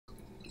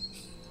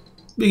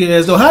Big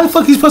ass though. How the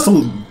fuck he supposed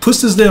to push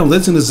this damn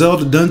Legend of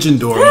Zelda dungeon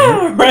door,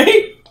 man?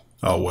 Right?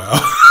 Oh wow.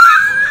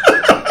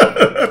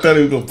 I thought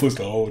he was gonna push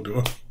the whole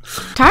door.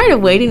 Tired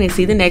of waiting to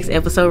see the next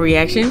episode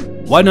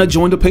reaction? Why not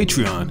join the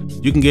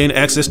Patreon? You can gain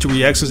access to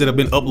reactions that have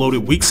been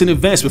uploaded weeks in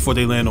advance before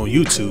they land on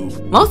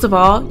YouTube. Most of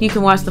all, you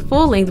can watch the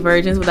full-length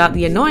versions without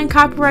the annoying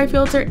copyright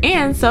filter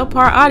and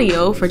subpar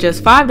audio for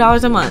just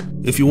 $5 a month.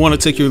 If you want to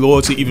take your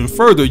loyalty even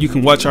further, you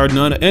can watch our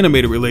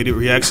non-animated related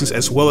reactions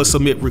as well as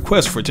submit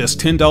requests for just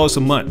 $10 a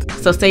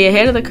month. So stay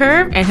ahead of the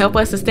curve and help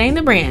us sustain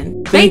the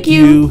brand. Thank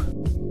you.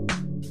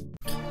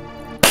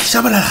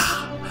 Shabalala.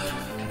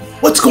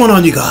 What's going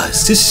on, you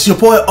guys? This is your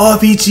boy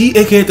RBG,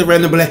 aka the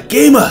Random Black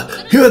Gamer,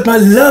 here with my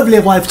lovely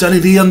wife Johnny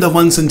V on the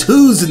ones and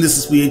twos, and this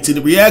is We Ain't to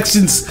the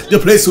Reactions, the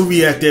place where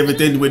we react to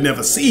everything we've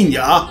never seen,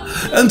 y'all.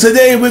 And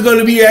today we're going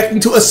to be reacting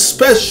to a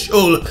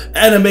special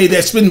anime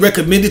that's been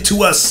recommended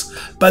to us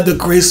by the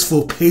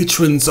graceful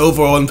patrons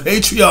over on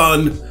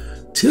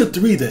Patreon. Tier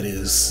 3, that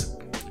is.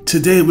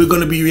 Today we're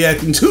going to be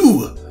reacting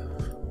to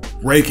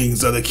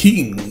Rankings of the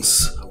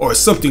Kings, or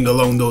something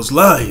along those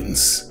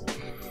lines.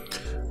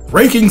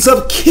 Rankings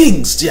of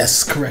Kings.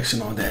 Yes,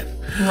 correction on that.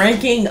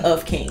 Ranking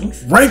of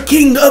Kings.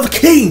 Ranking of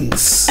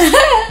Kings.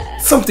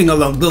 Something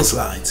along those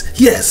lines.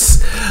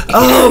 Yes.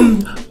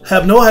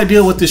 Have no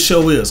idea what this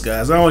show is,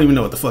 guys. I don't even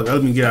know what the fuck.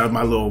 Let me get out of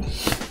my little...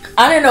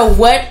 I don't know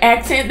what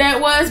accent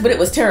that was, but it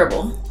was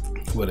terrible.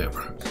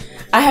 Whatever.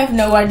 I have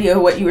no idea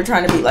what you were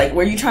trying to be. Like,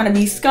 were you trying to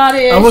be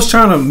Scottish? I was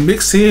trying to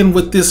mix in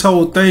with this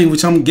whole thing,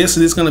 which I'm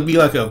guessing is going to be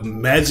like a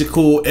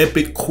magical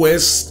epic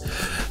quest.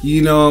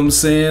 You know what I'm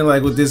saying?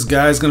 Like what this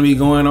guy's gonna be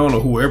going on,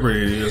 or whoever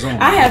it is.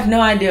 I have no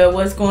idea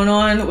what's going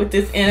on with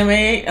this anime.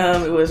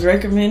 It was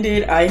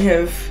recommended. I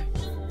have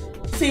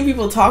seen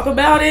people talk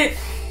about it.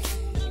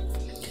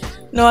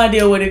 No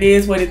idea what it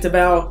is, what it's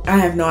about. I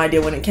have no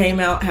idea when it came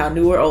out, how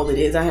new or old it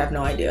is. I have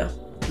no idea.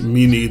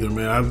 Me neither,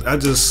 man. I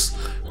just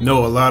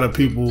know a lot of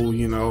people,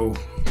 you know,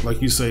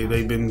 like you say,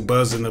 they've been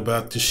buzzing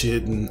about the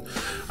shit, and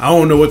I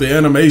don't know what the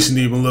animation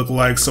even look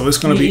like, so it's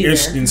gonna be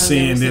interesting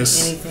seeing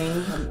this.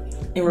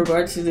 In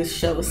regards to this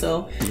show,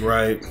 so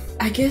right,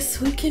 I guess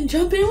we can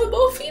jump in with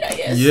both feet, I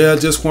guess. Yeah, I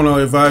just want to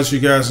advise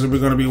you guys that we're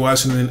going to be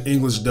watching it in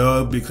English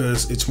dub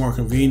because it's more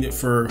convenient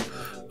for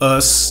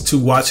us to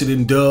watch it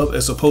in dub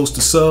as opposed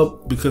to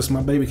sub, because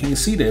my baby can't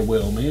see that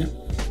well, man.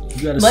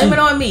 You gotta blame it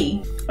on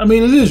me. I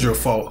mean, it is your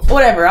fault.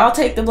 Whatever, I'll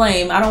take the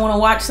blame. I don't want to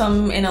watch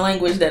something in a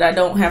language that I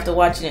don't have to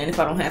watch it in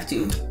if I don't have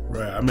to.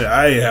 Right. I mean,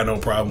 I ain't had no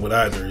problem with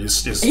either.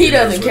 It's just he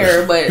doesn't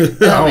care, but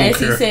as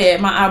he said,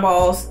 my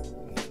eyeballs,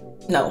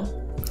 no.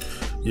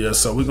 Yeah,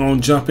 so we're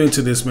gonna jump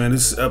into this, man.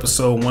 This is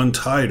episode 1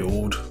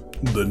 titled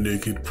The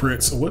Naked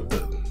Prince. What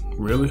the?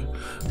 Really?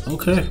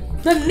 Okay.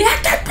 The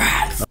Naked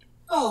Prince!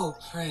 Oh,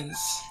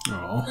 Prince.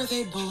 Oh. Are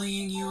they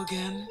bullying you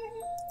again?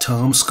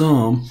 Tom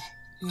Scum.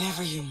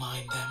 Never you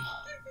mind them.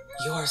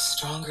 You are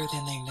stronger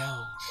than they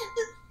know.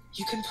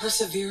 You can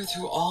persevere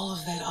through all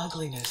of that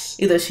ugliness.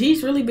 Either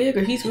she's really big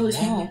or he's really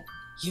small.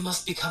 You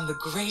must become the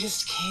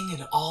greatest king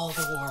in all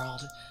the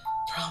world.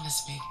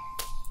 Promise me.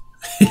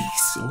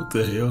 What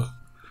the hell?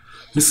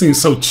 This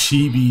seems so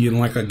chibi and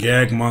like a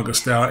gag manga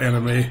style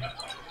anime.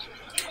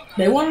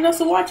 They wanted us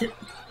to watch it.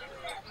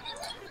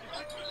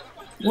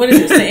 What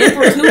is this? The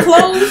Emperor's New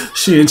Clothes?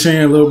 Shin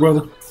Chan, little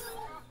brother.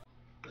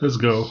 Let's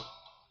go.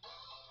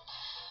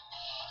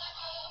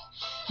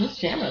 Let's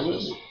jam it a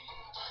little bit.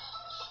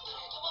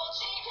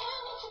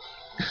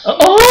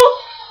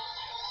 Uh-oh!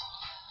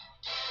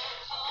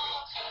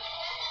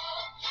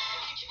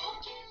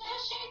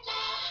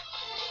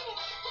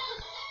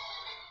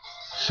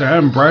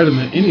 Shine brighter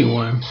than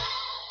anyone.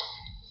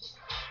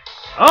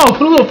 Oh,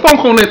 put a little funk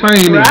on that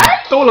thing.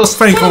 Right? Throw a little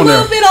stank on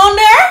there. Put a little bit on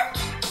there.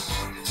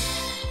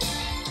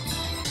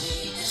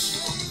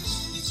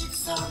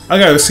 I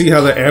gotta see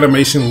how the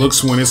animation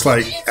looks when it's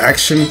like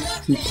action.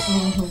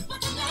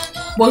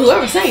 Mm-hmm. Well,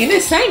 whoever's singing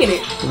is singing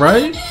it.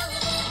 Right?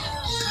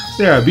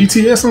 Yeah,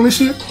 BTS on this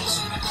shit.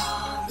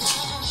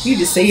 You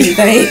just say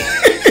anything.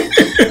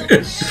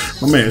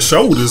 My man's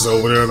shoulders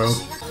over there though.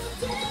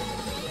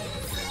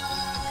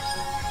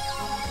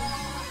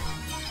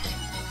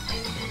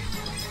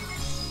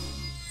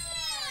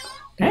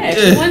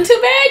 It wasn't too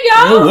bad,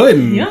 y'all. It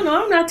wasn't. Y'all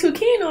know I'm not too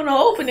keen on the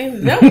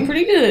opening. That was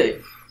pretty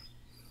good.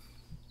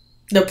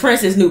 The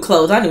Prince's New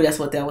Clothes. I knew that's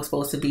what that was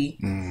supposed to be.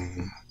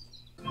 Mm.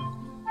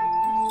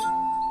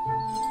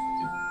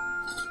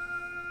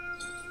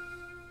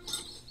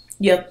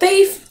 You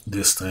thief.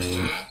 This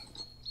thing.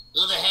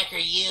 Who the heck are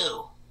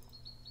you?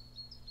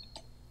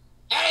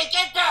 Hey,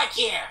 get back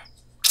here!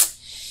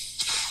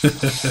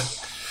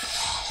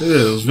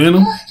 It was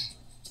Venom.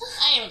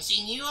 I haven't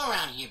seen you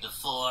around here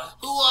before.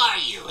 Who are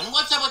you? And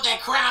what's up with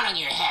that crown on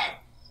your head?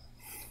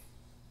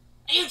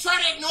 Are you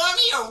trying to ignore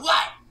me or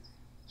what?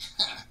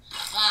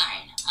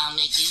 Fine, I'll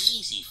make it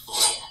easy for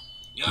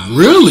you. Your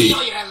really?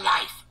 Money or your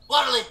life?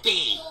 What'll it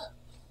be?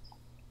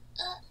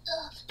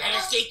 Better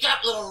speak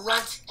up, little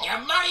runt. Your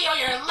money or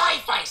your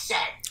life, I said.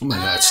 Oh my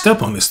god,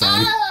 step on this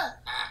thing.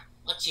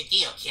 What's your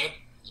deal, kid?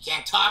 You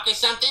can't talk or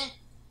something?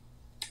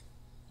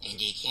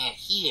 And you can't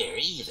hear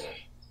either.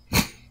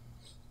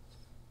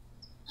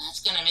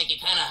 gonna make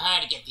it kind of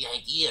hard to get the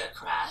idea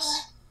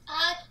across.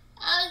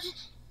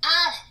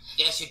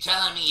 Guess you're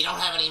telling me you don't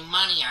have any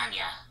money on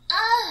you.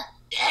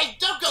 Hey,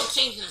 don't go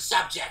changing the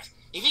subject.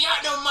 If you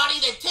got no money,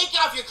 then take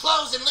off your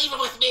clothes and leave it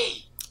with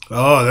me.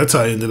 Oh, that's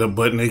how I ended up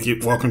butt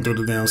naked walking through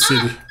the damn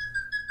city.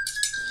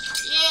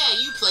 Yeah,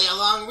 you play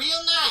along real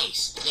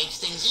nice. Makes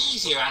things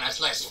easier on us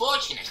less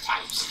fortunate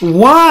types. Why?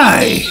 What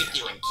are you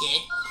doing,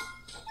 kid?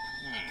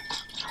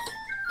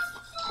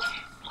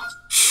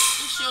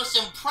 You show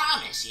some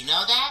promise, you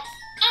know that?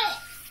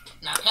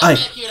 Now come back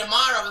here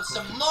tomorrow with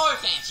some more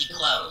fancy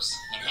clothes.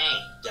 And hey,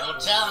 don't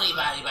tell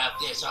anybody about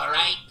this,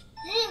 alright?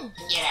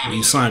 Get out of here.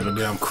 You sound like a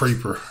damn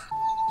creeper.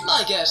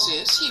 My guess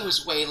is he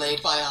was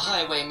waylaid by a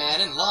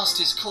highwayman and lost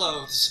his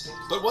clothes.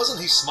 But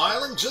wasn't he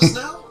smiling just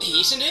now?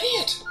 He's an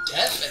idiot,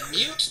 deaf and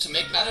mute to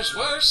make matters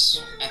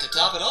worse. And to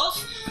top it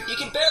off, he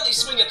can barely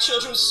swing a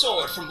children's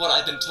sword from what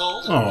I've been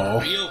told. What a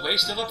real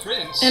waste of a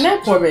prince. And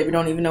that poor baby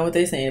don't even know what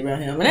they're saying about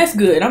him. And that's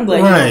good. I'm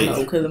glad he don't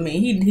know. Because, I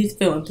mean, he's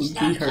feeling be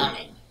hurt.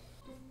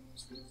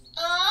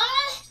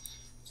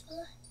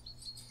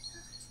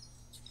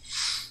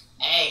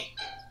 Hey.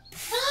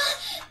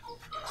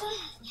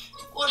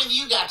 What have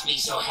you got to be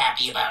so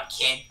happy about,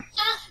 kid?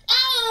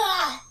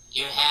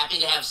 You're happy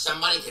to have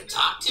somebody to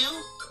talk to?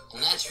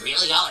 And that's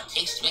really all it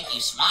takes to make you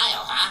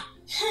smile, huh?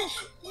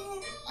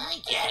 I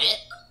get it.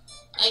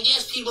 I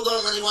guess people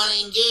don't really want to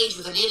engage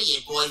with an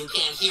idiot boy who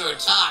can't hear or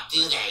talk,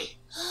 do they?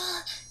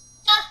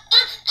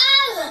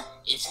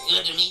 It's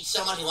good to meet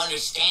someone who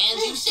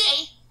understands, you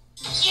say?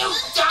 You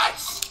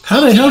dunce!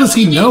 How the hell does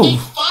he know?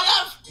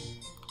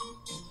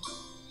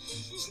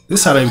 This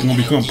is how they gonna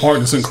become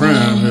partners in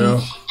crime,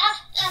 hell.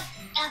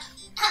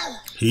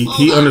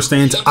 He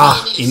understands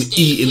ah and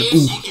e and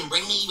ooh. You can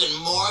bring me even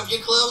more of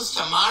your clothes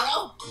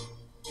tomorrow?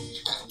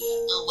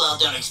 Well,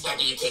 don't expect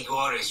me to take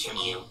orders from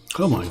you.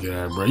 Oh my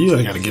god, bro. You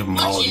ain't gotta give him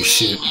all your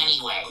shit.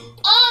 Anyway.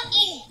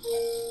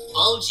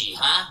 Bojji,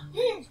 huh?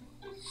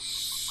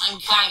 I'm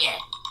Kage.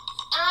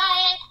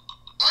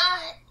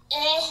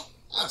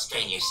 Don't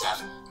strain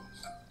yourself.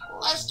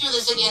 Let's do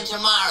this again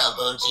tomorrow,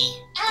 Bojji.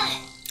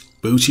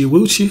 Boochie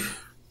woochie.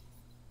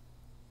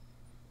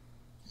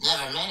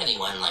 Never met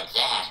anyone like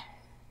that.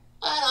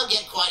 But I'll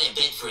get quite a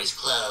bit for his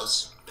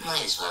clothes.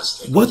 Might as well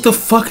stick What the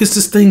fuck is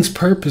this thing's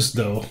purpose,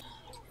 though?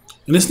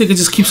 And this nigga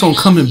just keeps on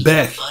coming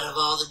back. Butt of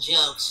all the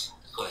jokes.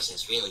 Of course,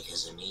 it's really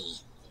because of me.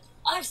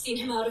 I've seen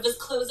him out of his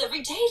clothes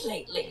every day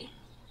lately.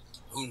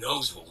 Who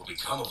knows what will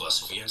become of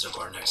us if he ends up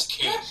our next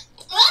king? Hey,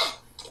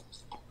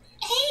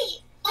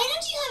 why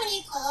don't you have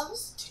any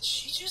clothes? Did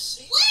she just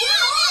say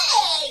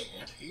Hey! I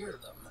can't hear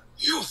them.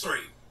 You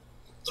three!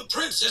 The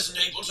prince isn't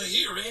able to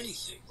hear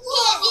anything.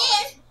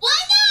 Yes, why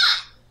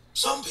not?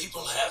 Some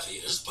people have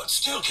ears, but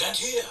still can't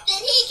hear. Then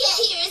he can't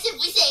hear us if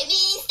we say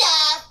mean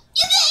stuff.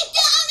 You big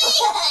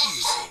dummy!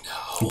 Easy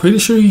now. I'm pretty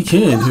sure you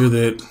can hear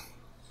that.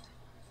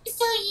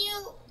 So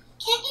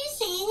can't you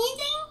say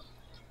anything?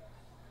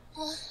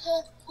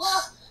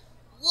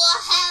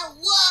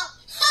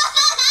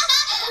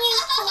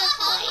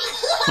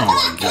 Oh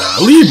my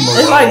god, leave him alone.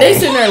 It's like they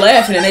sitting there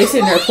laughing and they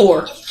sitting there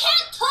poor. If you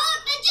can't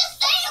talk, then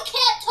just say you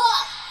can't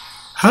talk.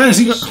 How is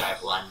he gonna...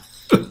 Sharp one.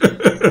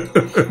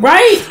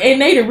 Right?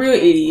 And they the real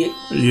idiot.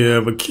 Yeah,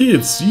 but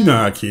kids, you know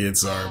how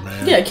kids are,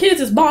 man. Yeah,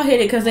 kids is bald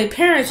headed because their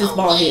parents is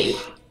bald headed.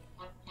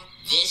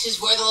 This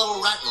is where the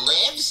little runt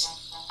lives?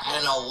 I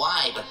don't know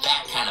why, but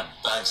that kind of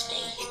bugs me.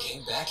 He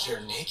came back here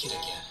naked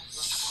again.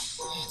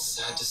 It's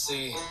sad to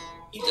see.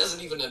 He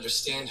doesn't even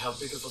understand how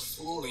big of a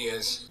fool he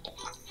is.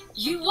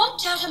 You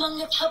walked out among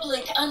the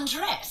public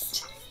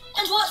undressed.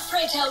 And what,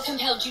 pray tell,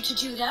 compelled you to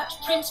do that,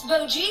 Prince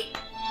Bojji?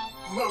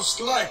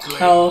 Most likely.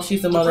 Oh,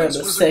 she's the mother of the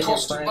was second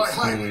accosted by prince.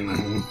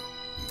 highwaymen.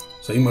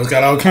 So he must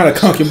got all kind of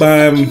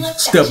concubine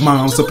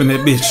stepmoms up in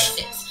that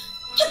bitch.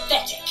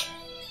 Pathetic.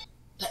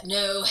 But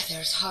no,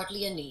 there's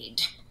hardly a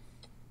need.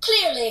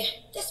 Clearly,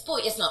 this boy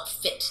is not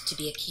fit to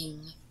be a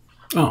king.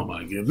 Oh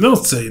my god,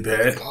 don't say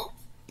that.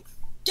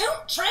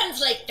 Don't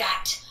translate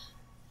that!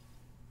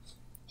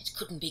 It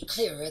couldn't be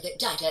clearer that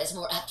Dida is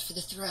more apt for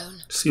the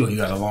throne. See what he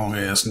got a long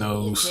ass He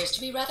nose. appears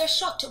to be rather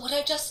shocked at what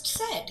I just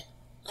said.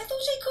 I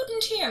thought he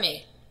couldn't hear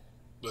me.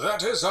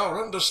 That is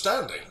our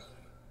understanding.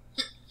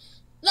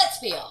 Let's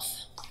be off.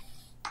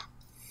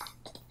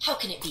 How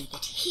can it be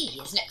that he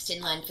is next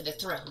in line for the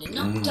throne and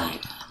not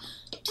Dida?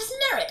 Does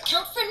merit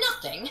count for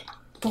nothing?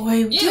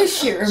 Boy,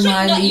 this shit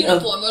reminds me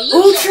of uniform or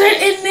lose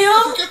Uhtred and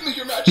them. Forgive me,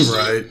 Your Majesty.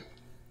 Right.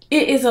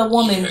 It is a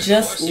woman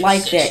just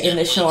like that in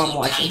the show I'm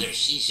watching.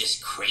 She's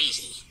just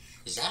crazy.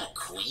 Is that a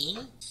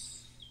queen?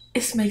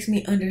 This makes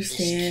me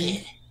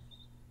understand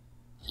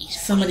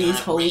some of these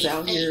hoes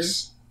out here.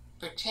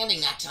 Pretending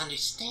not to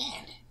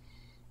understand.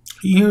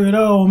 You hear it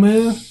all,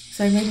 man.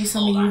 So maybe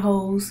some of you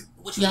hoes,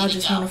 y'all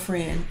just want a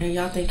friend and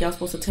y'all think y'all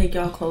supposed to take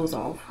y'all clothes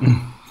off.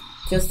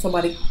 Just so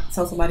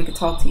somebody can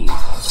talk to you.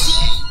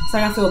 So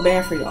I feel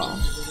bad for y'all.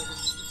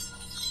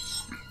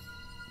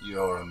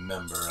 You're a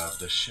member of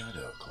the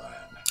Shadow Clan.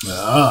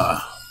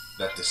 Ah.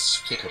 That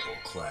despicable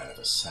clan of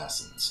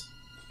assassins.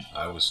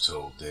 I was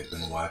told they'd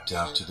been wiped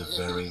out to the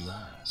very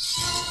last.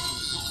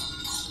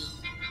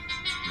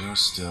 You're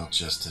still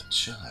just a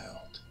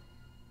child.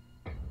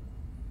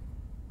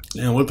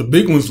 And what the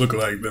big ones look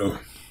like, though?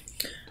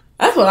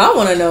 That's what I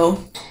want to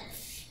know.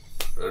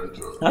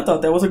 I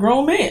thought that was a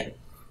grown man.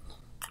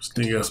 This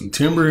thing got some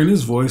timbre in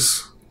his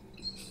voice.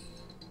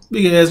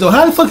 Big ass though.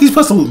 How the fuck he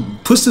supposed to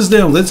push this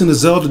damn Legend of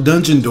Zelda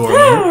dungeon door?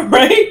 Man?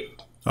 Right?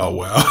 Oh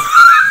wow.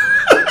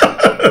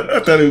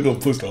 I thought he was gonna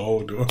push the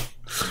whole door.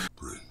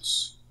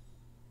 Prince.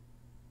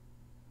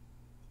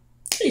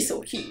 He's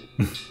so cute.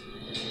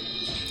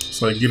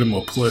 So I get him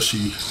a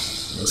plushie.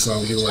 That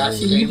sounds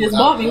like you just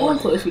bought me one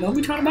plushie. Don't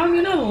be trying to buy me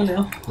another one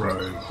now.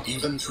 Right.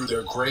 Even through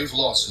their grave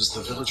losses,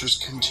 the villagers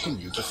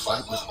continued to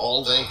fight with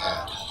all they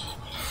had.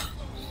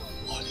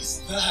 What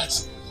is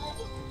that?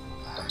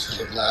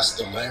 Until at last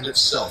the land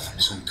itself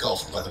was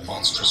engulfed by the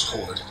monstrous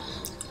horde.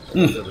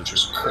 And the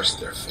villagers cursed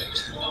their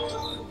fate.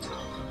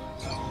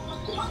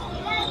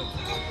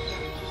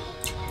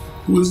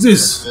 Who is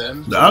this?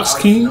 Then, The Ox out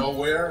of King?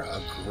 nowhere,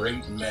 a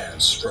great man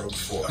strode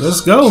forth. Let's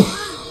go.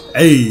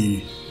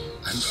 Hey.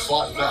 And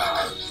fought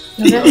back.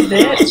 Is that his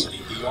dad?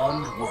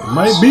 Beyond words. It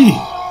might be.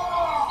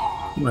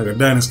 Like a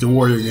Dynasty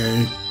Warrior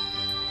game.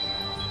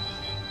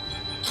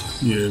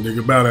 Yeah,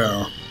 nigga, bow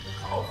down.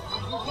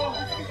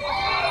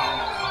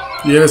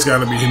 Yeah, that's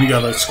gotta be him. He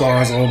got like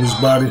scars all over his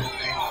body.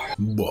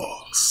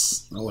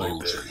 Boss. I like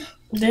that.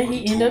 Then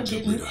he ended up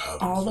getting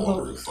all the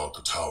votes. About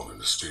the town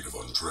in a state of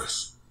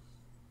undress.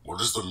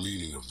 What is the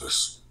meaning of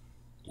this?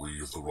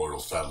 We of the royal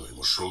family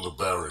must show the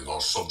bearing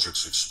our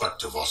subjects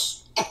expect of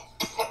us.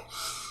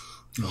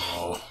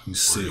 Oh,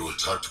 he's Were sick. you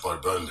attacked by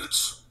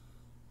bandits?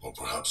 Or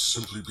perhaps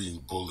simply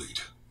being bullied?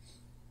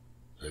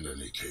 In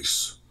any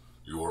case,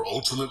 you are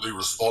ultimately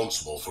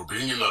responsible for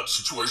being in that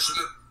situation.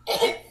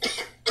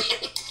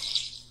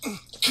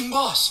 King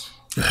Boss!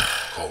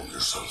 Calm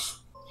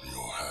yourself.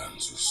 Your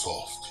hands are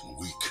soft and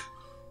weak,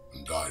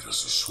 and died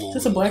as a swollen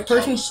Is this a black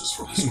person?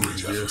 from his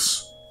great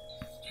efforts.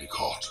 Take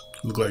heart.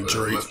 Look like You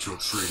Drake. left your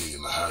training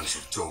in the hands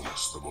of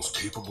Domus, the most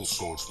capable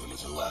swordsman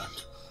of the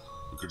land.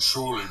 You could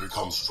surely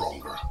become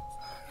stronger.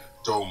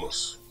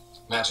 Domus,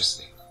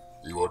 Majesty.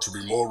 you are to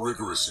be more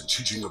rigorous in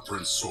teaching the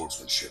prince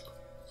swordsmanship.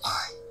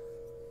 Aye.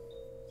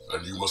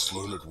 And you must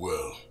learn it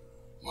well,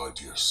 my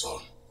dear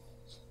son.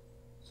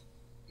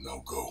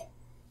 Now go.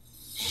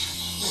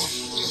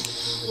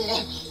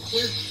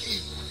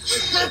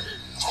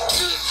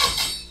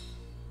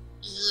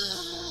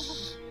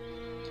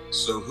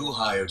 So who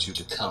hired you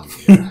to come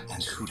here,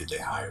 and who did they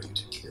hire you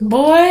to kill?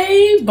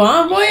 Boy,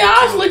 Bon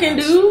Voyage looking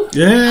dude. I'm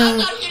Yeah.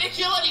 not here to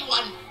kill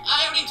anyone.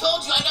 I already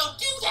told you I don't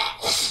do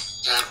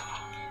that.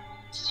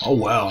 Oh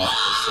wow.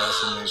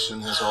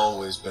 Assassination has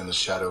always been the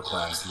Shadow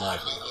Clan's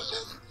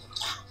livelihood.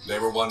 They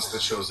were once the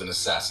chosen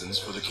assassins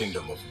for the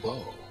Kingdom of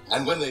Bo.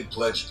 And when they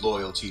pledged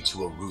loyalty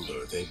to a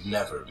ruler, they'd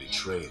never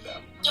betray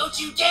them. Don't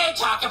you dare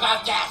talk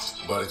about that.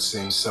 But it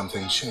seems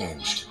something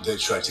changed. They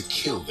tried to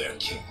kill their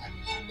king.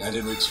 And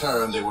in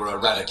return, they were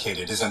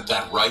eradicated. Isn't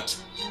that right?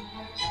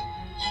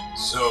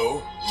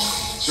 So,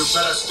 you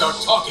better start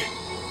talking.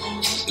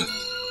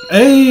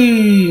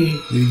 Hey,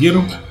 did you get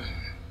him?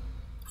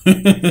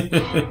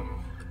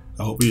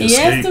 I hope he He asked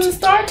him escaped. to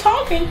start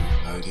talking.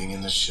 Hiding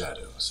in the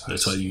shadows.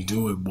 That's how you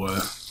do it, boy.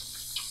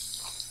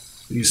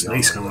 These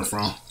snakes coming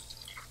from.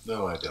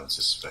 Though I don't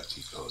suspect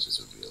he poses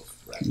a real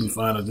threat. You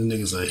find out the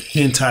nigga's a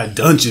hentai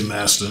dungeon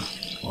master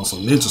on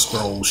some Ninja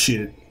Scroll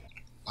shit.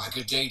 Why,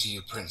 good day to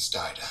you, Prince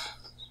Dida.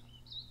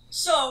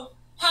 So,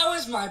 how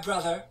is my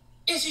brother?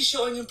 Is he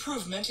showing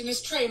improvement in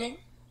his training?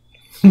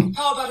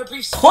 How about a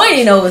brief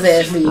Pointing over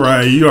his ass, dude.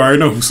 Right, you already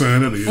know whose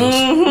son it is.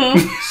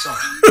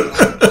 Sorry, but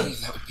I don't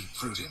believe that would be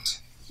prudent.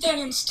 Then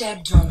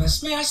instead,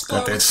 Domus, may I spar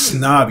Got that with you?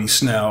 snobby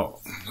snout.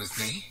 With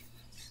me?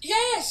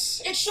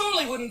 Yes, it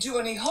surely wouldn't do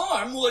any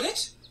harm, would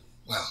it?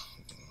 Well,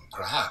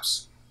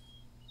 perhaps.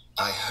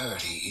 I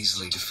heard he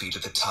easily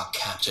defeated the top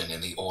captain in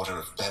the Order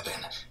of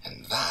Bebin,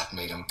 and that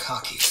made him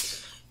cocky.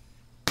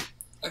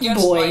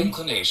 Against Boy. my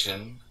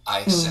inclination,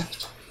 I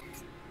accept.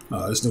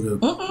 Oh, this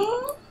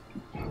nigga.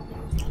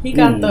 He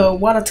got the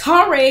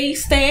Watatare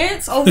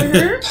stance over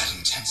here. That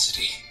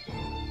intensity.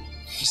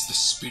 He's the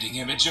spitting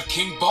image of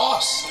King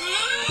Boss.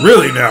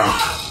 Really now?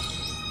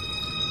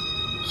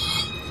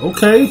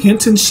 Okay,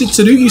 hinting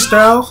Shitsurugi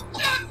style.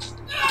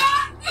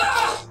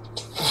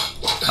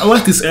 I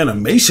like this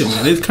animation,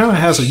 man. It kind of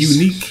has a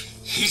unique.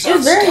 He's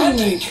It's very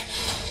outstanding. unique.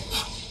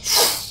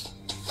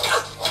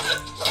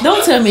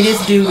 Don't tell me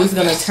this dude is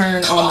gonna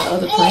turn on the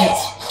other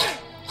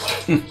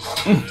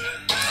prince.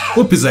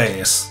 Whoop his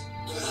ass.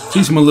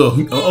 Teach him a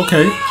little. Oh,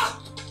 okay.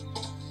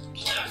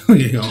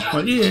 You know,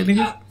 like, yeah,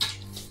 nigga.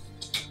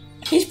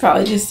 He's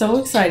probably just so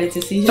excited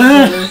to see his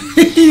brother.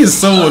 He is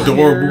so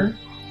adorable.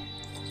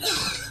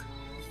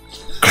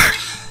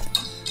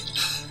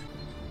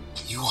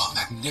 You are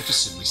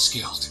magnificently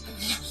skilled.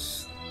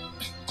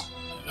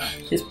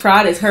 His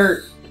pride is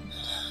hurt.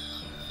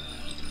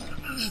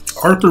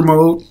 Arthur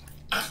mode.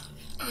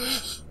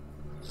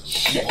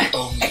 He will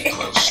only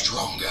grow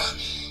stronger.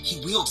 He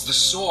wields the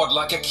sword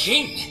like a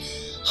king.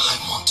 I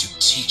want to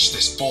teach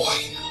this boy.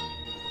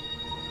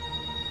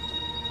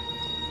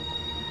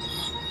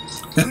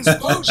 Prince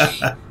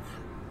Bojji.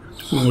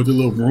 With the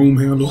little broom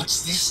handle.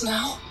 What's this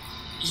now?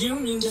 You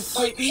mean to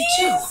fight me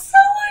too?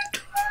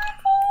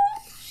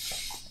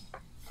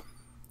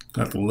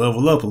 Got to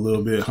level up a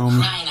little bit, homie.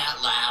 Crying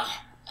out loud.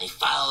 I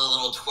follow the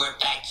little twerp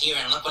back here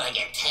and look what I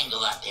get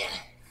tangled up in.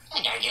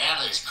 I gotta get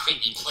out of this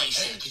creepy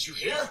place. Hey, did you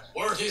hear?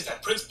 Word is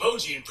that Prince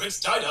Bojji and Prince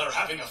Dida are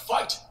having a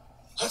fight.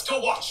 Let's go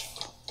watch.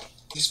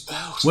 His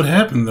bout. What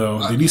happened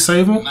though? Did he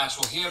save The him? match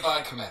will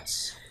hereby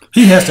commence.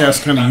 He has to have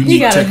some kind of He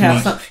unique gotta technique.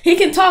 have some. He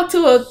can talk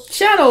to a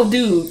shadow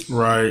dude.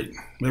 Right.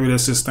 Maybe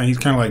that's his thing. He's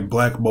kind of like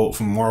Black Bolt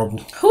from Marvel.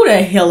 Who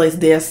the hell is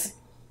this?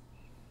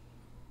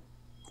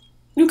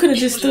 You could have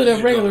just stood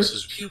up regular.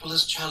 His pupil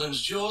has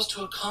challenged yours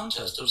to a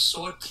contest of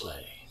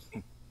swordplay.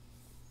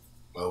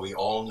 Well, we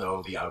all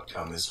know the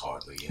outcome is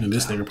hardly in And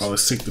this doubt. nigga probably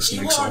sick the You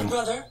snakes are, on him.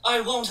 brother.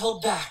 I won't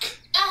hold back.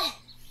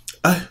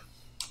 Hey,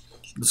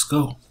 let's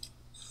go.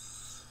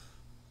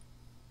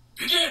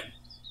 Begin.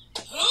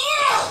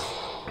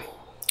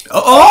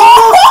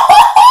 Oh!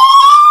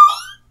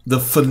 The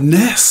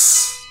finesse.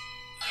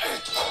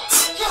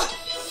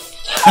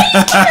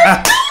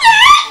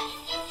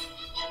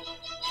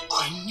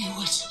 I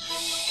knew it.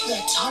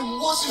 That time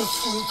wasn't a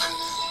fluke.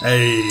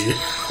 Hey.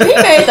 He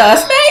made the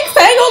snakes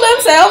tangle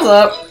themselves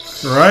up.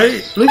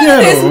 Right? Look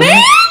at This him.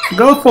 man.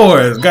 Go for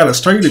it. It's got a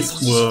straight,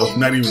 well,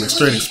 not even a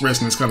straight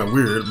expression. It's kind of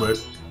weird, but.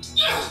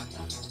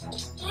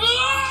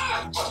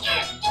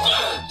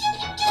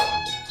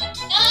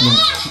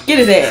 Get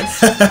his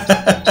ass.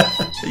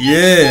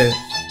 Yeah.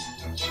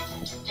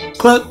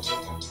 Cluck.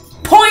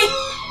 Point.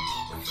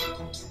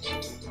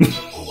 He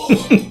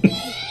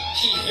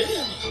hit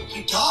him.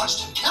 He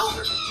dodged and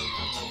countered.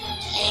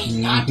 Hey,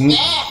 not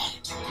bad.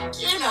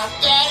 You're not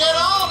bad at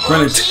all,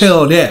 Gonna Bojji.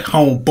 tell that,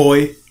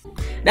 homeboy.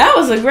 That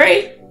was a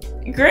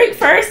great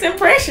first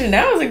impression.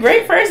 That was a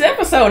great first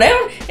episode.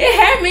 It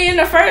had me in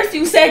the first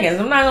few seconds.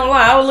 I'm not gonna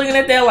lie. I was looking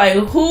at that like,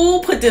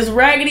 who put this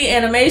raggedy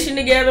animation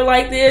together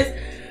like this?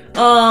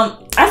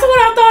 That's what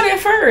I thought at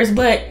first,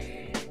 but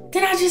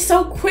then I just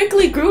so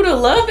quickly grew to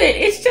love it.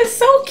 It's just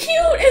so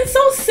cute and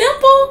so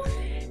simple.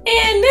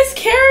 And this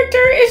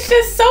character is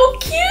just so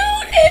cute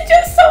and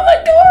just so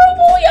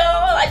adorable,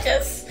 y'all. I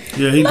just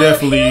Yeah, he love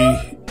definitely,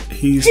 him.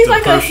 he's He's the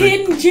like perfect, a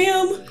hidden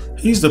gem.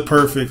 he's the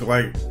perfect,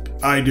 like,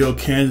 ideal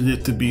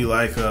candidate to be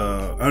like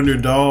a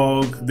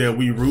underdog that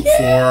we root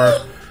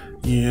for.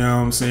 You know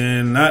what I'm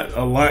saying? Not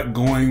a lot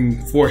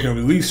going for him,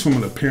 at least from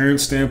an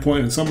appearance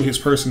standpoint, and some of his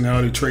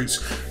personality traits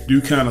do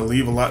kind of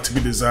leave a lot to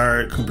be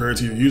desired compared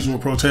to your usual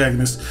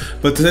protagonist.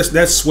 But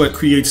that's what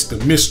creates the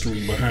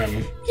mystery behind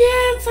him.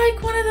 Yeah, it's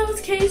like one of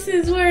those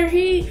cases where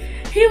he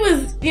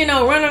was,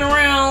 running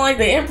around like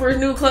the Emperor's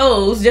New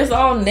Clothes, just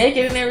all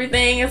naked and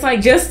everything. It's like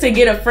just to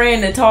get a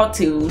friend to talk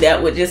to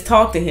that would just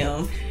talk to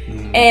him.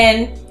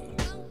 And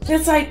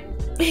it's like,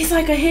 he's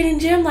like a hidden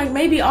gem. Like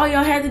maybe all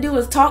y'all had to do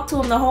was talk to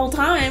him the whole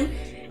time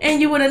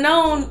and you would have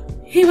known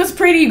he was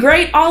pretty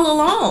great all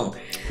along.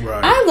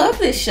 Right. I love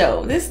this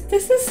show. This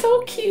is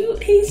so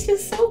cute. He's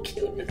just so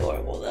cute and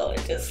adorable though. I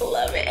just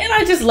love it. And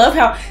I just love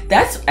how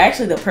that's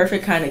actually the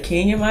perfect kind of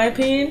king in my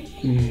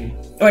opinion.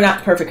 Or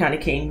not perfect kind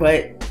of king,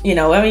 but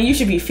you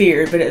should be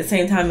feared, but at the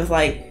same time it's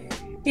like,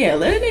 yeah,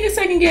 let a nigga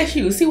second guess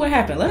you, see what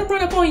happened. Let him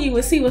run up on you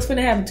and see what's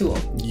gonna happen to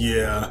him.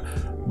 Yeah.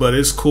 But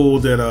it's cool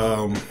that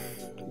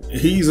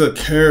he's a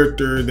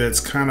character that's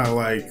kind of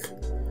like,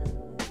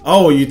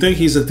 oh, you think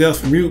he's a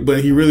deaf mute,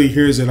 but he really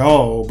hears it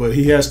all. But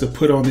he has to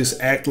put on this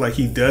act like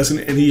he doesn't,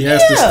 and he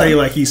has to stay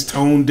like he's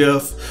tone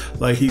deaf,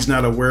 like he's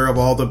not aware of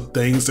all the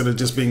things that are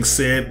just being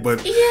said.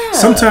 But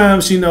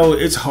sometimes,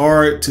 it's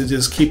hard to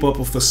just keep up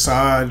a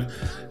facade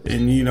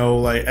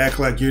and, like act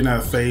like you're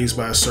not fazed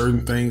by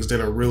certain things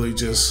that are really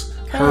just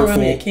hurtful.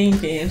 Kind of a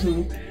kingpin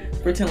who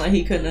pretend like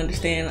he couldn't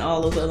understand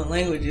all those other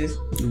languages.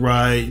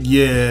 Right,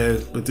 yeah.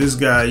 But this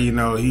guy,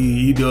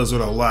 he deals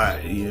with a lot.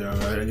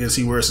 I guess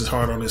he wears his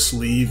heart on his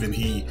sleeve, and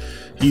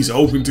he's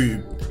open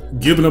to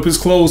giving up his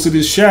clothes to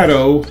this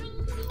shadow,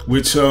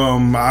 which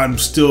I'm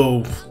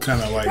still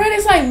kind of like. Right,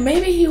 it's like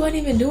maybe he wasn't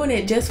even doing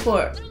it just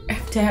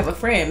to have a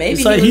friend. Maybe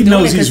it's like he was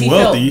knows doing it he's he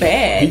wealthy. Felt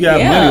bad. He got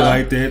money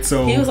like that,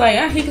 so he was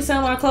like, he can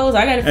sell my clothes.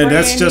 I got a friend, and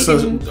that's just a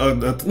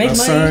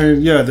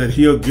sign, that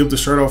he'll give the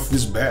shirt off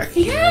his back.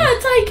 Yeah,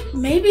 it's like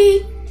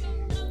maybe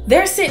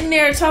they're sitting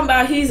there talking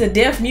about he's a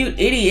deaf mute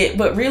idiot,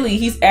 but really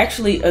he's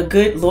actually a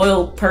good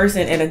loyal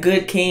person and a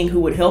good king who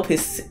would help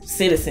his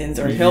citizens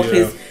or help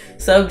his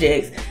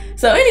subjects.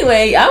 So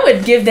anyway, I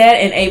would give that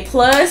an A+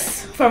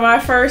 for my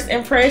first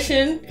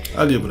impression.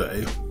 I'll give it an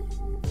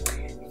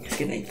A. Let's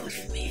get an A+ for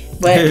me.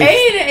 But A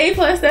and an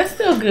A+, that's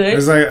still good.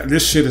 It's like,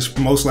 this shit is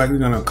most likely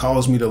gonna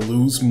cause me to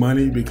lose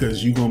money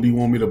because you gonna be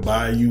wanting me to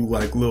buy you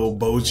like little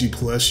Bojji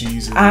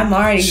plushies. And I'm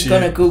already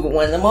gonna Google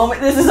one the moment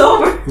this is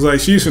over. It's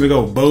like she's gonna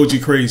go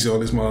Bojji crazy on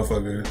this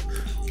motherfucker.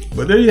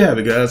 But there you have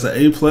it, guys. An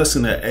A+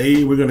 and an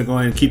A. We're gonna go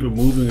ahead and keep it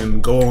moving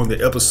and go on to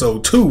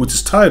episode 2, which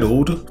is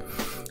titled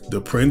 "The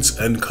Prince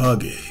and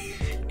Kage."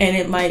 And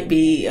it might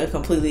be a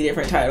completely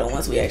different title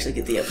once we actually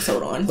get the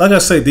episode on. Like I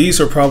say, these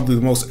are probably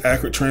the most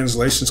accurate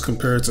translations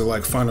compared to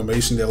like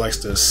Funimation that likes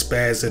to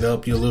spaz it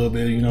up a little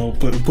bit, you know,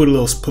 put a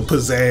little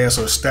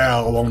pizzazz or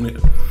style on it.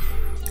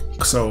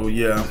 So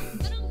yeah,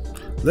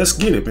 let's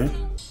get it, man.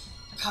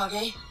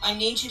 Kage, I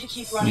need you to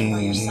keep running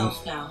by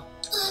yourself now.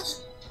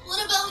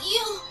 What about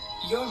you?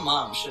 Your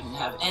mom shouldn't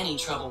have any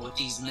trouble with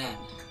these men.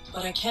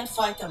 But I can't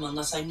fight them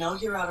unless I know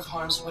you're out of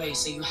harm's way,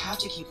 so you have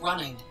to keep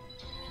running.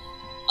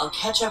 I'll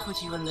catch up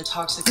with you in the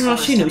toxic Oh,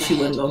 forest she knew up she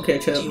ahead. wasn't gonna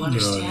catch up. Do you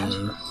understand?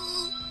 Yeah.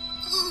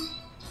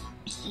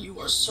 You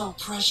are so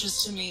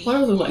precious to me. Why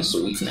do they look like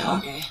boobs now?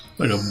 Kage.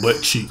 Like a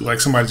butt cheek, like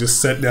somebody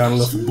just sat down and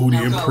left a booty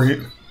Now go.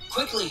 imprint.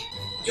 Quickly.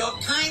 You're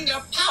kind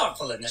of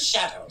powerful in the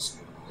shadows,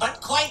 but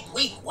quite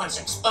weak once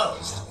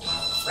exposed.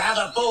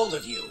 Rather bold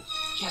of you.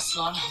 Yes,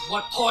 Lon.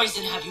 What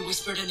poison have you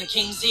whispered in the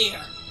king's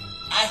ear?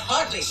 I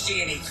hardly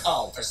see any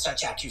call for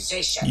such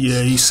accusations.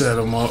 Yeah, he set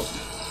him up.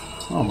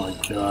 Oh my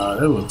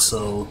god, that looks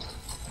so.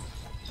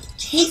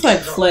 Looks like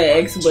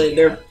flags, but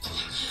they're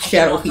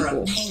shadow I can offer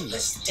people. a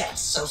painless death,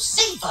 so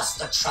save us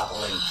the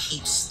trouble and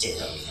keep still.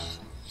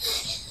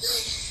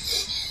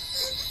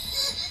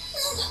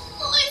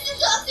 Where's the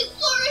toxic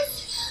forest?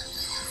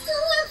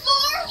 Where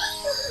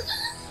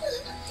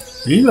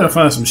for? You gotta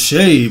find some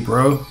shade,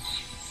 bro.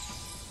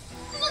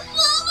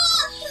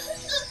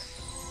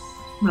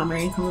 Mama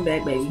ain't coming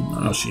back, baby.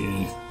 No, she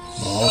ain't.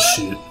 Oh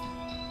shit.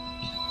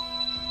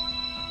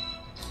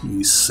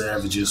 These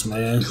savages,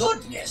 man.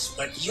 Goodness,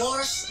 but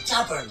you're a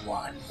stubborn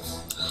one.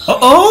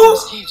 Uh-oh!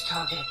 Escaped,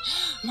 Kage.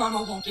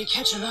 Mama won't be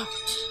catching up.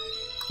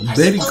 Betty I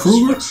suppose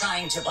you Kruger? were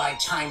trying to buy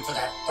time for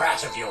that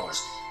brat of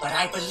yours, but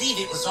I believe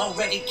it was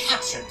already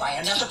captured by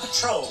another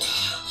patrol.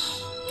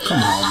 Come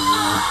on,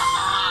 man.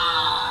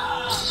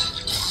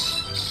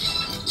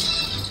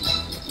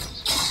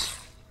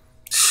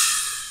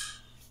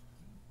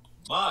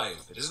 My,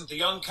 if it isn't the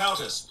young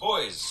Countess,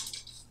 Poise.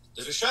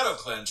 Did a Shadow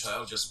Clan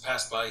child just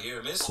pass by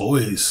here, miss?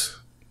 Poise.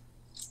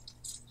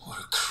 What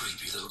a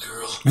creepy little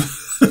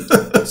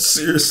girl.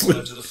 Seriously.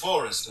 Fled to the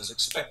forest as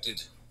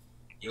expected.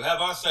 You have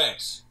our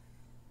thanks.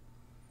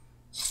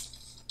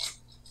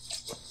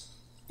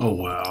 Oh,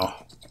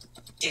 wow.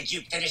 Did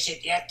you finish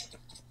it yet?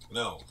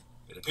 No,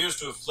 it appears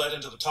to have fled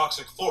into the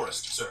toxic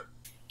forest, sir.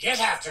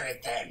 Get after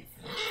it then.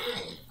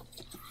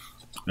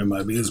 That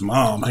might be his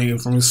mom hanging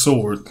from his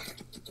sword.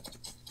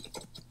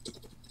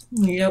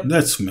 Yep.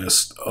 That's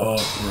messed up,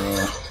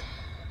 bro.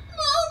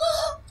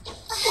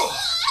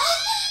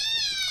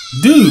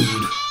 Dude!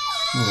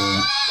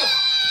 Oh.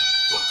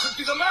 What could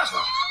be the matter?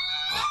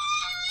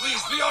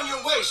 Please be on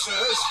your way,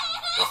 sirs.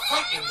 You're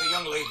frightening the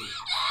young lady.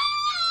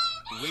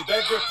 We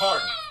beg your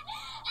pardon.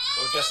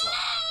 Lord Gessler,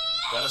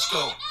 let us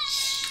go.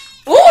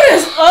 Ooh,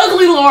 this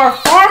ugly Laura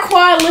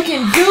Farquaad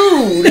looking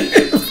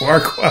dude.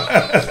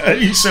 Farquaad.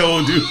 You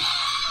sure do.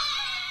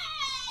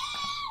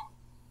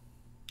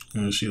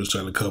 And she was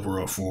trying to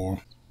cover up for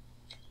him.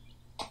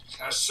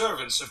 As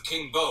servants of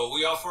King Bo,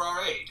 we offer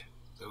our aid,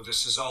 though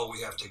this is all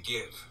we have to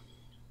give.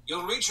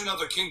 You'll reach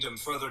another kingdom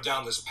further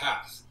down this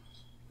path.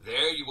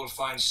 There you will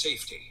find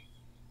safety.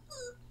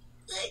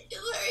 Thank you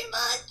very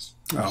much.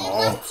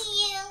 Oh.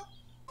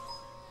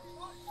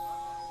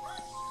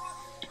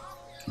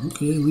 You.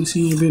 Okay, at least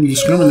he ain't been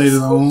discriminated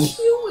on.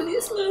 Cute with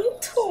his little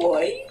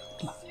toy.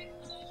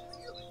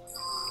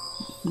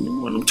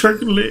 One of them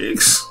turkey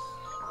legs.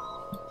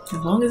 As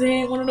long as it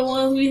ain't one of the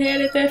ones we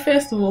had at that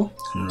festival.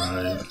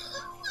 Right.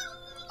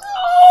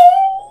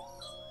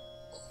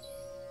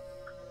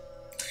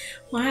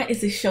 Why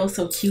is this show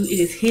so cute? It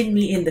has hidden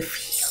me in the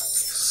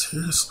feels.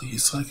 Seriously,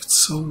 it's like it's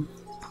so No wonder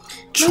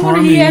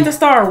charming. he had to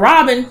start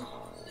robbing.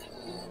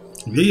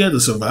 He had to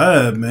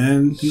survive,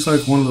 man. He's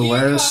like one of the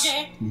last Kage, I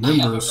have a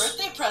members.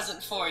 birthday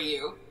present for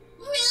you.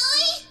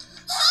 Really?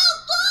 Oh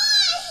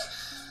boy!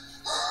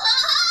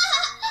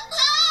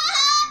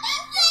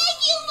 Thank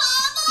you,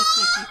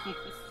 Mama.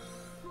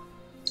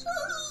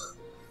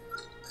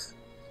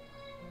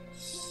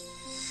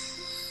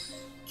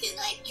 Can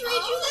I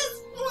trade you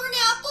this corn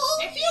apple?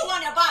 If you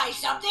want to buy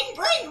something,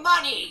 bring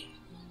money.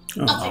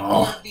 I'll take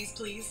one of these,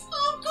 please.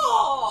 Of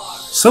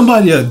course.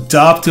 Somebody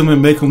adopt him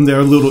and make him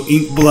their little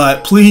ink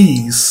blot,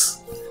 please.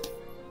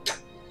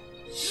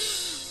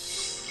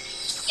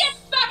 Get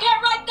back here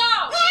right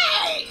now!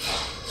 Hey!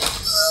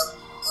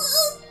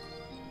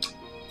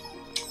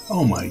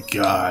 Oh my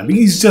god,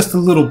 he's just a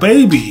little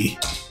baby.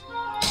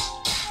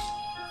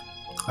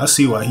 I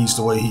see why he's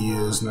the way he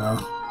is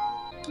now.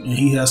 And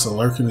he has to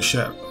lurk in the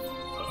shadow.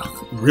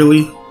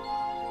 Really?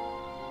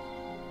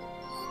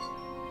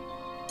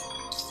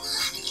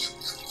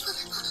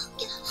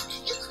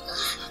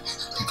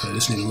 Okay,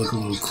 this nigga look a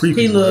little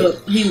creepy. He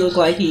look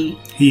like he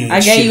ain't I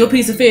gave shit. you a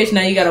piece of fish,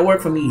 now you gotta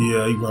work for me.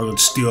 Yeah, you probably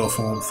steal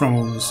from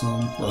him or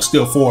something. Or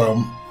steal for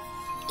him.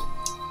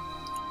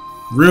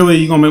 Really?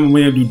 You gonna make my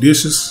man do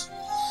dishes?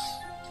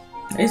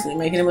 Basically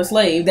making him a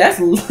slave. That's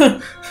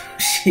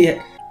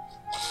shit.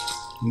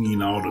 You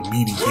need all the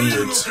meaty What are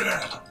you goods. looking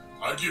at?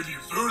 I give you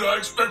food, I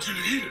expect you to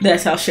eat it.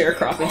 That's how sharecropping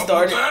Problem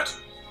started. with that?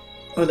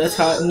 Or that's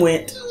how it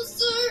went. No,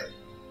 sir.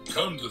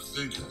 Come to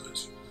think of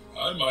it,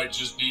 I might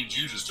just need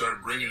you to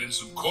start bringing in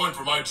some coin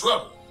for my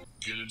trouble.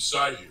 Get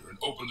inside here and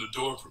open the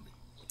door for me.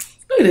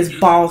 Look at this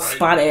bald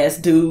spot ass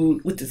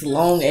dude with this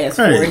long ass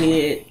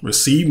forehead.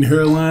 Receding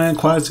hairline,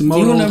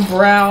 Quasimodo.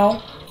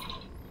 Unibrow.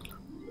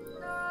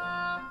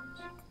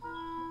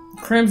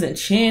 Crimson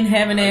chin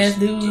having ass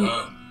dude.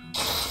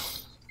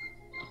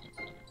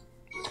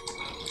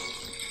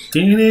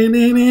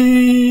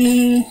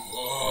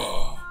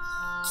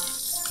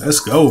 Let's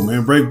go,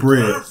 man. Break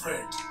bread.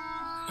 Perfect.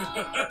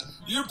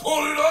 You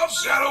pulled it off,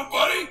 Shadow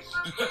Buddy.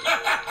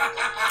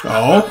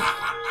 Oh.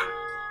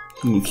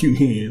 Cute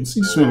hands.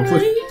 He just want to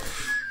play.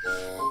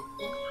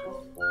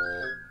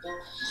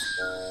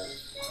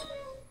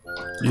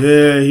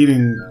 Yeah, he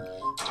done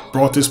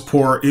brought this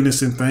poor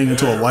innocent thing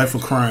into a life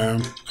of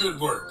crime. Good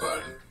work,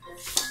 buddy.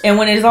 And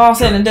when it's all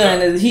said and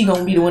done, is he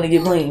gonna be the one to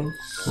get blamed?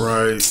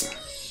 Right.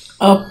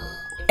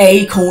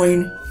 A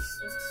coin.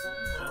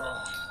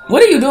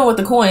 What are you doing with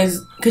the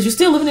coins? Because you're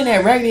still living in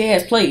that raggedy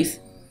ass place.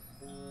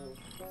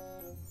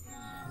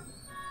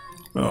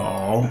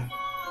 Oh.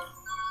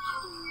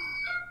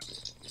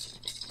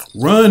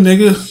 Run,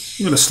 nigga.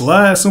 You gotta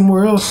slide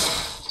somewhere else.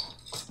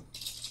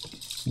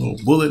 Little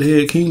bullet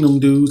head kingdom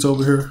dudes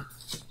over here.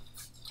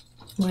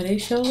 Well, they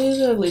sure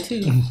is ugly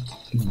too.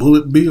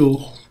 Bullet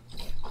Bill.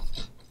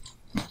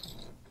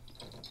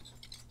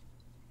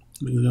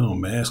 Look at that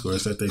mask, or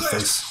is that their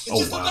face?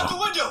 Oh wow.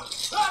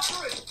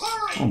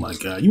 Oh my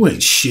god, you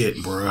ain't shit,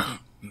 bruh.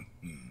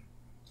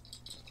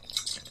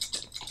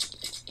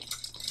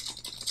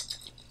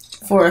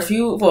 For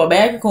a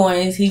bag of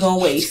coins, he gonna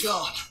waste. It's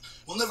gone.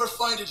 We'll never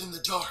find it in the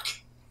dark.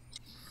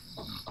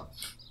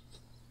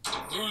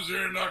 Who's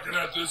here knocking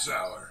at this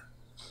hour?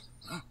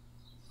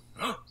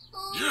 Huh?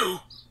 You?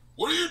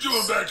 What are you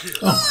doing back here?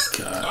 Oh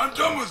my god. I'm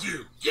done with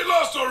you. Get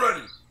lost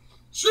already.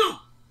 Shoot!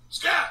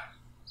 Scat!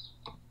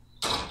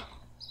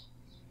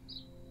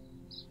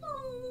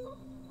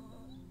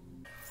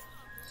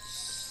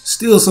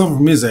 Steal something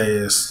from his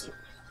ass.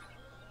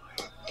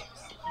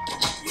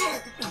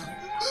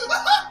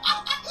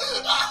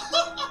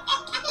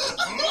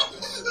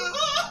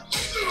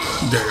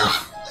 Damn.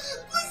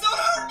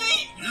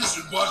 You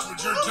should watch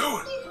what you're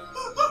doing.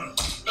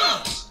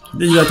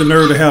 Then you got the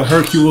nerve to have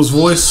Hercule's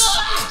voice.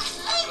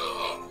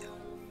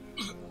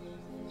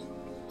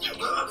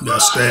 You got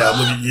stabbed.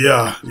 Look at,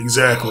 yeah,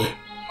 exactly.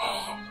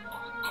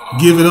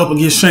 Give it up or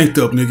get shanked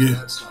up, nigga.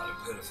 That's not a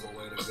pitiful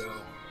way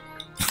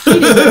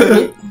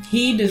to go.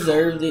 He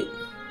deserved it.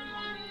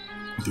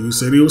 Dude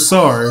said he was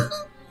sorry.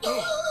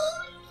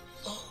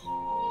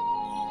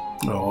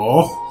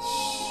 Oh.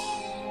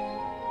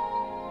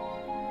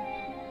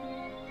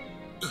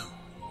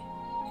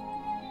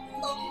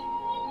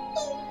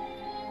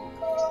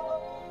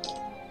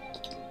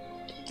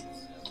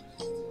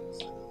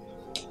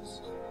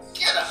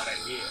 Get out of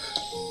here.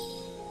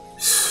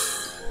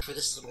 For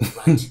this little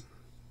right.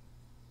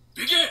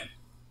 Begin.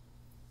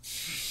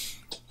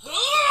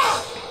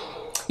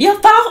 Your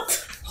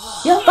fault.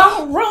 Your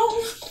fault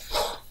wrong.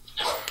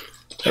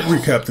 That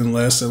recap didn't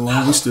last that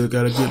long. We still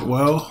got a good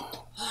while.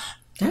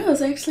 That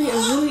was actually a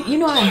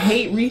really, I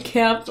hate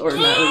recaps or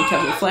not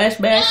recaps, but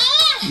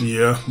flashbacks.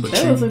 Yeah, but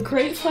that was a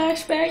great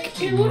flashback.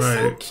 It was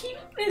so cute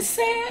and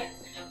sad.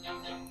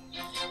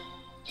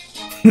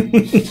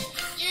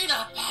 You're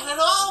not bad at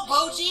all,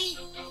 Bojji.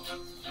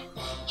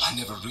 I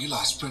never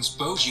realized Prince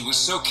Bojji was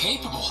so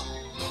capable.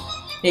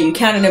 Yeah, you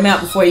counted him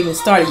out before he even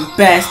started, you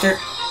bastard.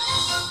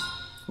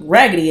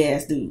 Raggedy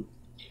ass dude.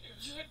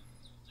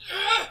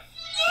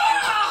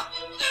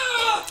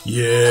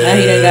 Yeah. Now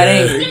he done got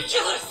angry.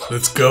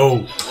 Let's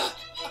go.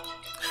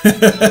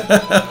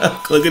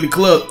 Clickety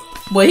cluck.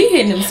 Well, he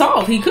hitting him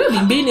soft. He could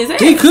be beating his ass.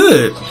 He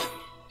could.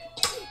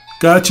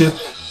 Gotcha.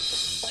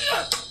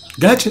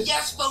 Gotcha.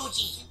 Yes,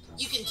 Bojji.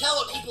 You can tell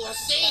what people are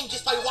saying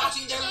just by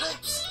watching their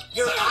lips.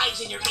 Your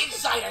eyes and your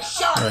inside are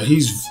sharp.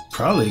 He's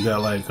probably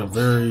got like a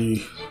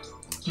very...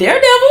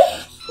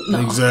 Daredevil?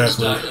 No.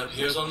 Exactly.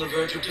 Appears on the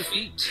verge of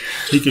defeat.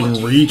 He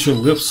can read your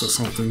lips or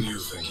something. You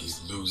think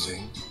he's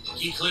losing?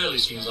 He clearly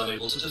seems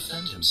unable to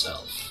defend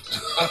himself.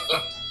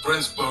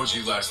 Prince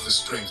Bojji lacks the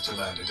strength to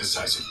land a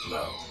decisive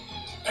blow.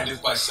 And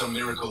if by some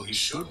miracle he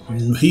should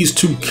win, he's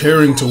too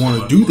caring to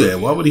want to do that.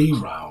 Why would he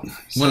want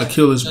to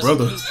kill his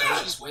brother?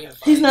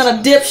 He's not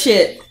a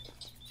dipshit.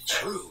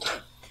 True.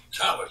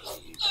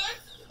 Cowardly.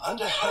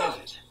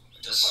 Underhanded.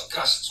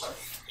 Disgusts me.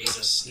 He's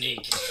a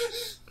sneak.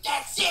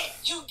 That's it.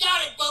 You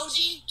got it,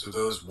 Bojji. To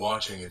those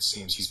watching, it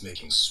seems he's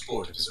making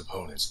sport of his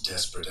opponent's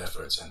desperate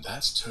efforts, and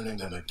that's turning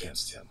them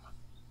against him.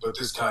 But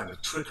this kind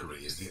of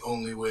trickery is the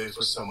only way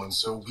for someone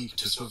so weak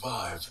to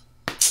survive.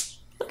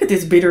 Look at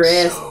this bitter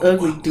ass,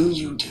 ugly dude. What will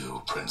you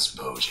do, Prince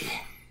Bojji?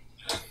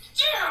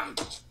 Damn!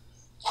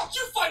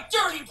 You fight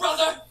dirty,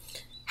 brother.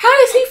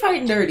 How is he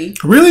fighting dirty?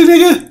 Really,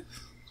 nigga?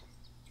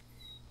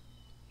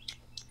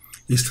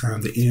 It's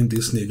time to end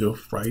this nigga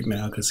right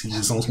now because he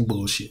is on some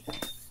bullshit.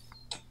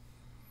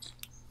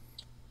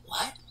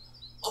 What?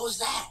 What was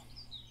that?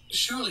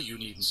 Surely you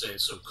needn't say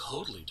it so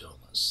coldly,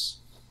 Domus.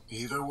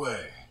 Either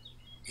way,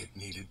 it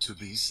needed to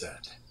be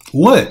said.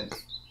 What?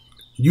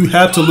 You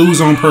have to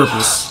lose on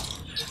purpose.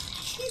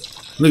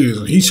 Look at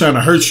him. He's trying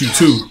to hurt you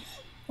too.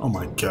 Oh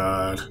my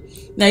god.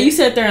 Now you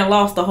sat there and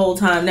lost the whole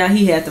time. Now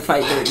he had to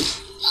fight dirty.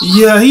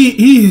 Yeah,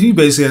 he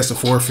basically has to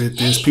forfeit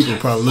this. People are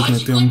probably looking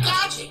at them.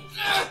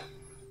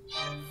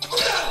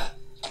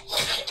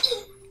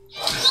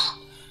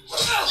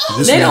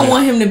 They don't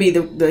want him to be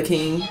the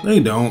king. They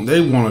don't. They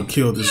want to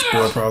kill this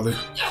boy probably.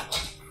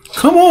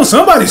 Come on,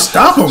 somebody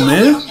stop him,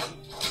 man.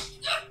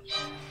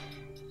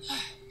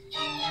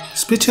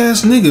 This bitch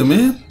ass nigga,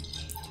 man.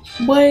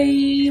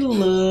 Boy,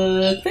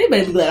 look. They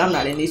better be glad I'm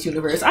not in this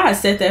universe. I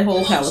set that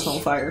whole palace on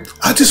fire.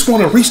 I just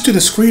want to reach to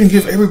the screen and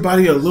give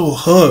everybody a little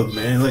hug,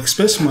 man. Like,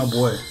 especially my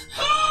boy.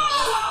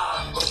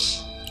 Oh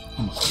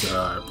my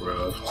god,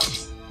 bro.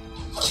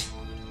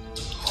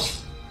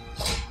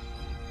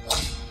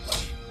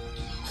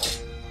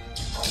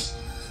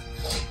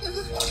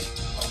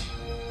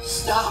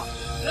 Stop!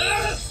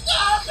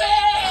 Stop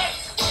it!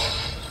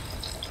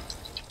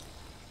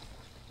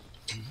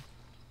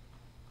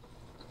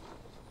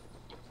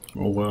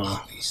 Oh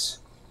wow.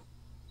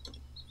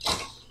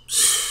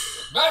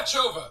 Match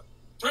over.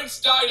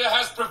 Prince Dida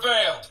has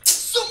prevailed.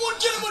 Someone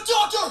get him a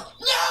doctor!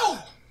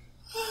 Now!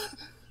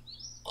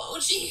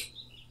 Bojji.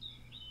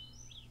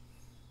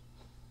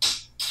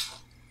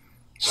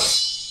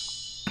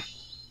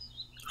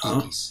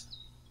 Huh?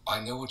 I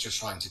know what you're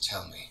trying to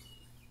tell me.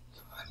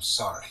 I'm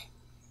sorry.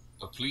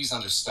 But please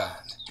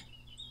understand.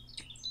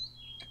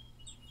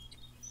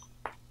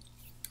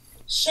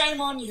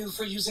 Shame on you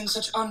for using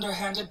such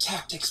underhanded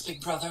tactics,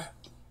 big brother.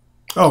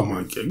 Oh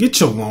my god. Get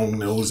your long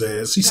nose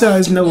ass. You saw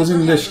his nose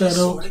in the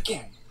shadow?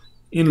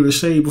 Into the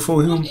shade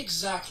before him? What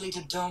exactly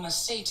did Doma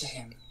say to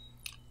him?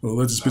 Well,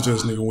 let this bitch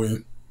ass nigga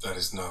win. That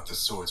is not the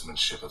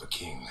swordsmanship of a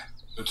king.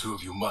 The two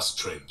of you must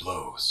trade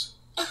blows.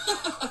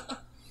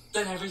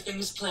 Then everything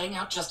is playing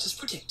out just as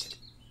predicted.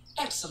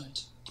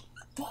 Excellent.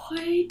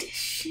 Boy, this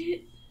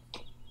shit.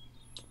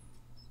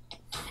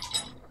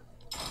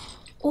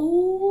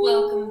 Oh.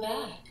 Welcome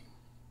back.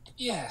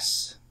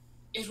 Yes.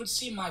 It would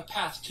seem my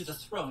path to the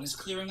throne is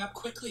clearing up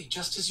quickly,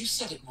 just as you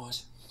said it would.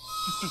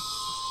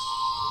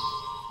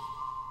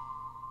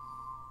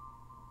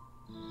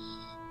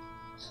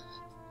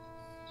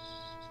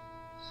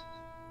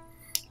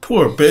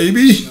 Poor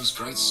baby.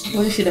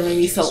 Boy, this shit have made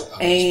me so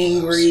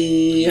angry.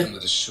 Even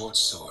with a short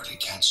sword, he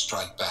can't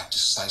strike back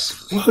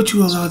decisively. Why would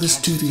you allow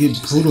this dude to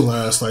get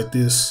brutalized like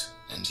this?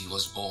 And he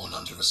was born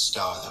under a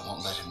star that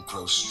won't let him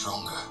grow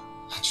stronger.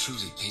 I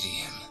truly pity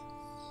him.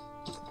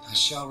 I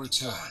shall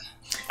return.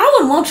 I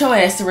wouldn't want your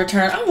ass to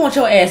return. I want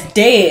your ass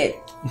dead.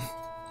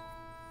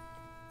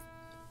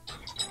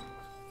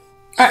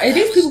 Alright, are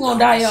these people gonna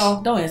die,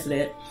 y'all? Don't answer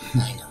that.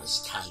 I know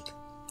his type.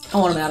 I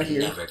want him out of here.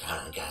 Never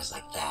count on guys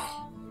like that.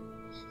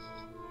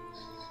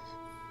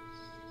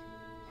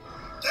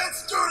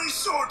 That's dirty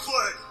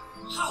swordplay!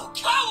 How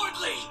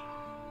cowardly!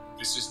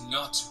 This is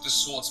not the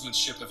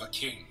swordsmanship of a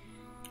king.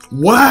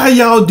 Why are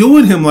y'all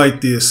doing him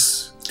like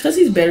this? Because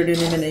he's better than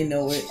them and they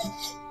know it.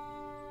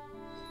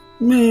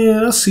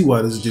 Man, I see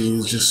why this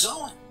dude just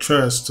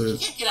tries to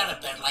Get out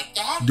of bed like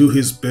that. do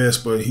his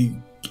best, but he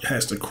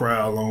has to cry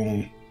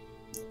alone.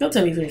 Don't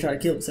tell me he's gonna try to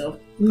kill himself.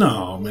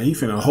 No, man, he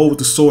finna hold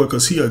the sword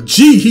because he a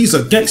G. He's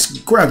a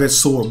gangster. Grab that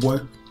sword, boy.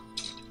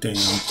 Damn.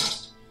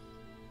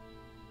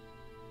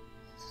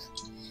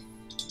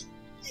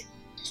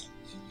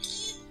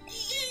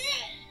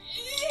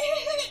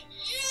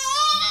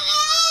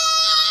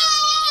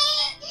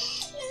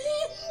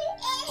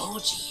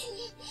 Bojji.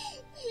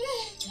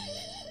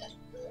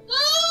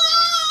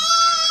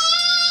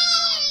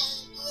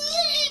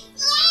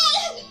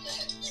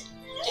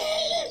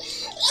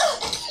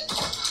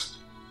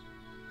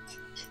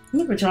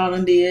 Look what y'all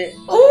done did.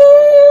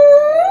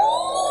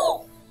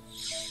 Ooh!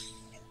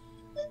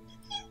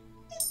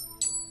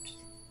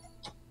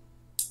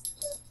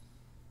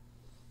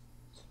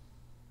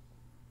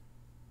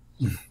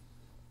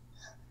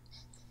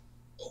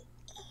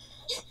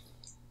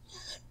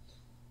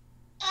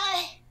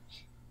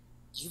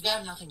 You've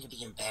got nothing to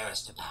be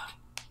embarrassed about.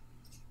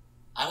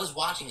 I was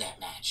watching that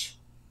match.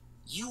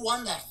 You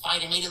won that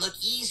fight and made it look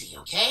easy,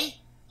 okay?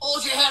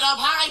 Hold your head up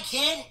high,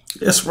 kid.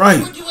 That's right.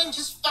 You were doing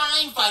just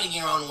fine fighting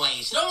your own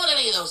way, so don't let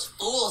any of those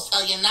fools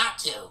tell you not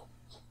to.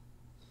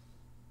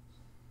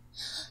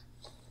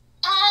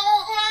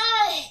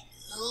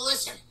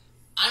 Listen,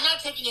 I'm not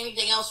taking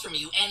anything else from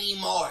you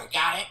anymore,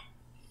 got it?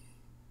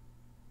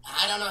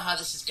 I don't know how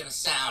this is gonna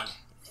sound,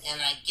 and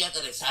I get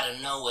that it's out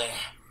of nowhere.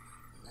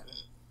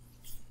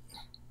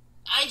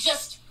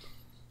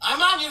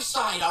 I'm on your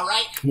side,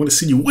 alright? I want to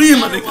see you win,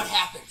 my No matter nigga. what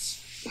happens.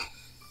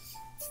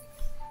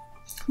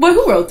 Boy,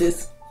 who wrote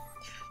this?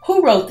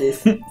 Who wrote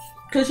this?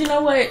 Because you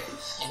know what?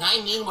 And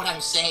I mean what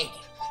I'm saying.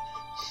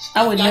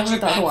 I would Got never your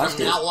thought to back watch from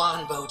this. now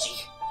on,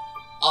 Bojji.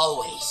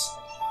 Always.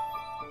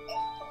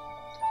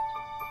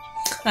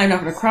 I'm not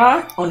gonna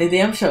cry on the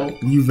damn show.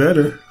 You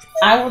better.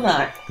 I will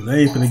not.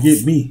 They ain't finna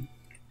get me.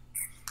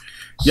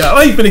 Y'all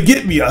ain't finna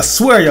get me. I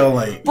swear y'all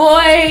ain't.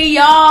 Boy,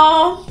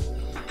 y'all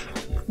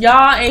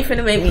ain't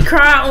finna make me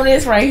cry on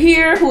this right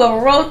here. Whoever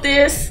wrote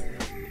this,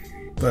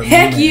 But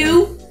heck man,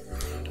 you.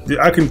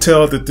 I can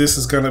tell that this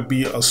is going to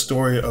be a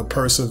story of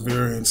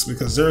perseverance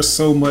because there's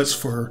so much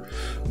for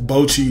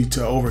Bojji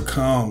to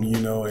overcome, you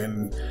know,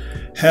 and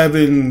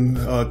having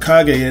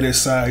Kage at his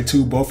side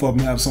too. Both of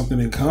them have something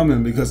in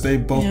common because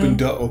they've both been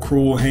dealt a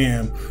cruel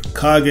hand.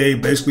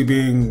 Kage basically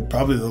being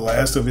probably the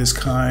last of his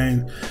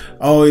kind,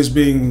 always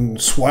being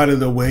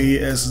swatted away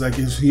as like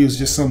if he was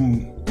just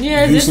some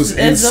useless insect.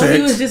 As though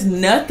he was just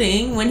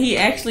nothing when he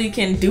actually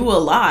can do a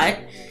lot.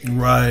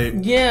 Right.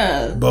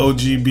 Yeah.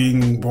 Bojji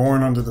being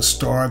born under the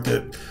star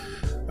that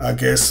I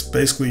guess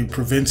basically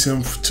prevents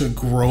him to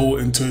grow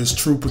into his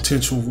true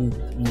potential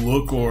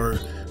look or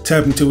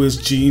tap into his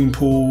gene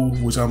pool,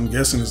 which I'm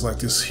guessing is like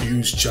this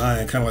huge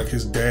giant, kind of like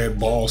his dad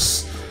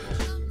boss.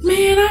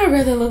 Man, I'd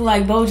rather look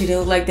like Bojji than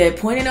look like that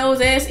pointy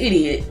nose ass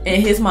idiot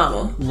and his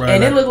mama. Right.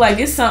 And it looked like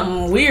it's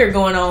something weird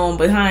going on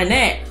behind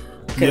that.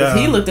 Because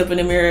he looked up in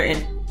the mirror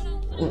and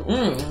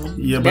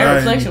that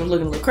reflection was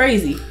looking a little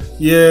crazy.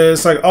 Yeah,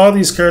 it's like all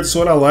these characters.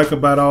 What I like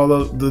about all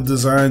of the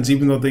designs,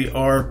 even though they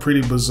are pretty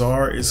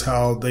bizarre, is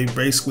how they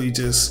basically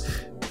just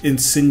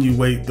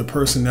insinuate the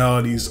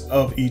personalities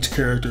of each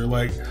character.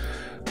 Like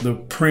the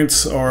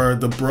prince or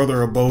the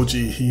brother of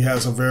Bojji, he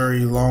has a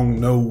very long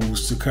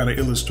nose to kind of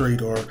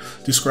illustrate or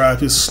describe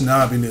his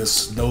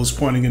snobbiness, nose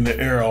pointing in the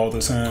air all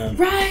the time.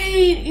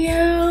 Right,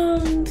 yeah.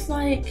 It's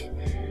like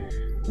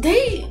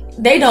they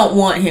don't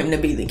want him to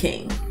be the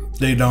king.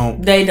 They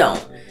don't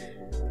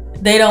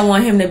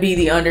want him to be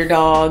the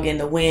underdog and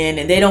to win,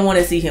 and they don't want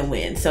to see him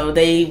win. So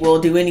they will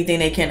do anything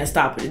they can to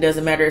stop it. It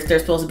doesn't matter if they're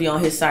supposed to be on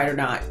his side or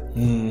not.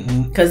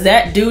 Because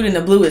that dude in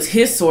the blue is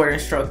his sword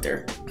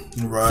instructor.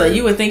 Right. So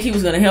you would think he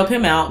was going to help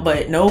him out,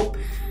 but nope.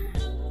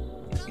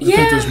 I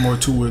think there's more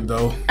to it,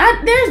 though.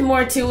 There's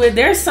more to it.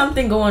 There's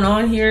something going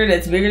on here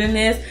that's bigger than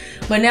this.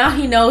 But now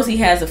he knows he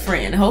has a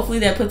friend. Hopefully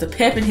that puts a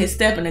pep in his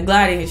step and a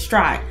glide in his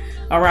stride.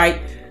 All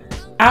right.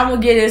 I'm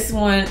going to give this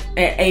one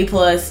an A+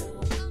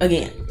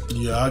 again.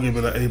 Yeah, I'll give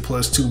it an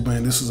A+ too,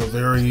 man. This is a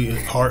very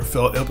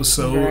heartfelt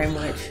episode. Very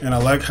much. And I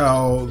like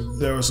how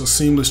there was a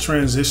seamless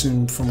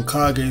transition from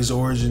Kage's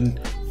origin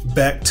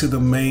back to the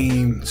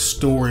main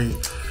story.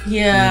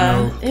 Yeah,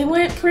 you know? It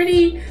went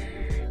pretty,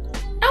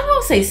 I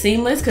won't say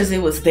seamless because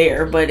it was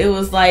there, but it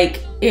was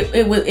like,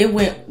 it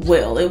went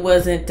well. It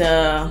wasn't,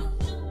 I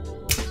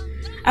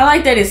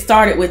like that it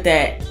started with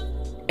that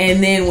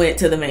and then went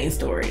to the main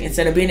story.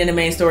 Instead of being in the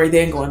main story,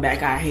 then going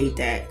back. I hate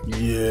that.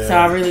 Yeah. So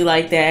I really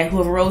like that.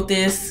 Whoever wrote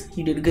this,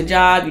 you did a good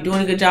job. You're doing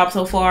a good job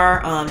so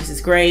far. This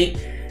is great.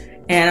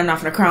 And I'm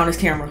not going to cry on this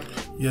camera.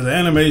 Yeah, the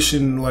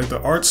animation, like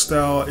the art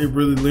style, it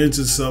really lends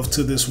itself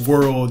to this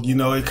world. You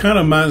know, it kind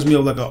of reminds me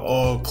of like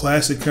a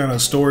classic kind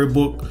of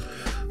storybook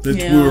that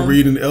we were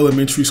reading in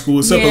elementary school.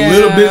 Except a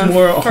little bit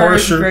more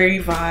harsher.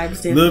 Grade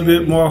vibes. A little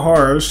bit more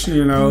harsh,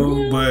 you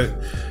know, but...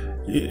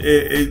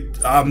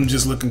 I'm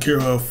just looking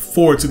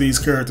forward to these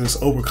characters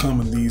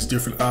overcoming these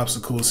different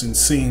obstacles and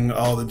seeing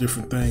all the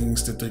different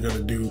things that they're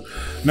gonna do.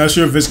 Not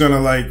sure if it's gonna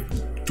like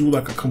do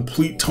like a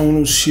complete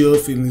tonal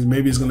shift and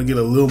maybe it's gonna get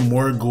a little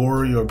more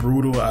gory or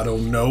brutal. I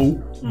don't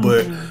know,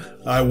 but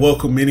I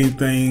welcome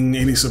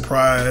any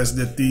surprise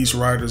that these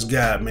writers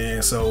got,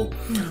 man. So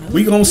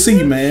we gonna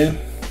see, man.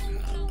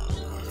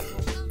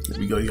 There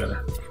we go. You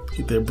gotta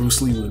get that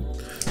Bruce Lee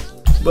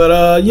with.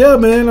 But yeah,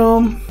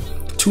 man.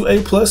 2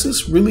 A+.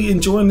 Really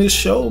enjoying this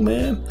show,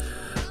 man.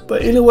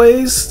 But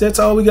anyways, that's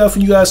all we got for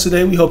you guys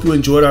today. We hope you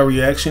enjoyed our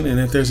reaction. And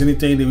if there's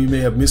anything that we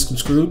may have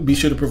misconstrued, be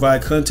sure to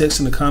provide context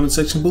in the comment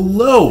section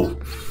below.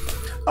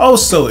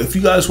 Also, if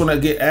you guys want to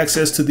get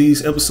access to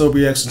these episode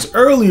reactions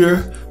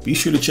earlier, be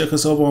sure to check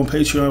us over on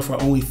Patreon for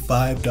only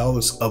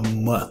 $5 a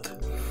month.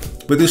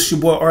 But this is your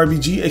boy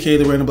RBG, aka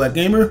the Random Black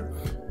Gamer.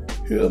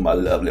 Here are my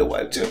lovely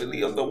wife,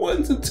 Germany, on the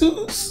 1s and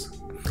 2s.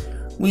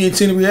 We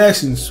intend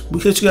reactions. We'll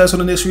catch you guys on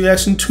the next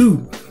reaction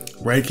to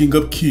Ranking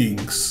Up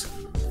Kings.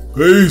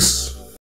 Peace.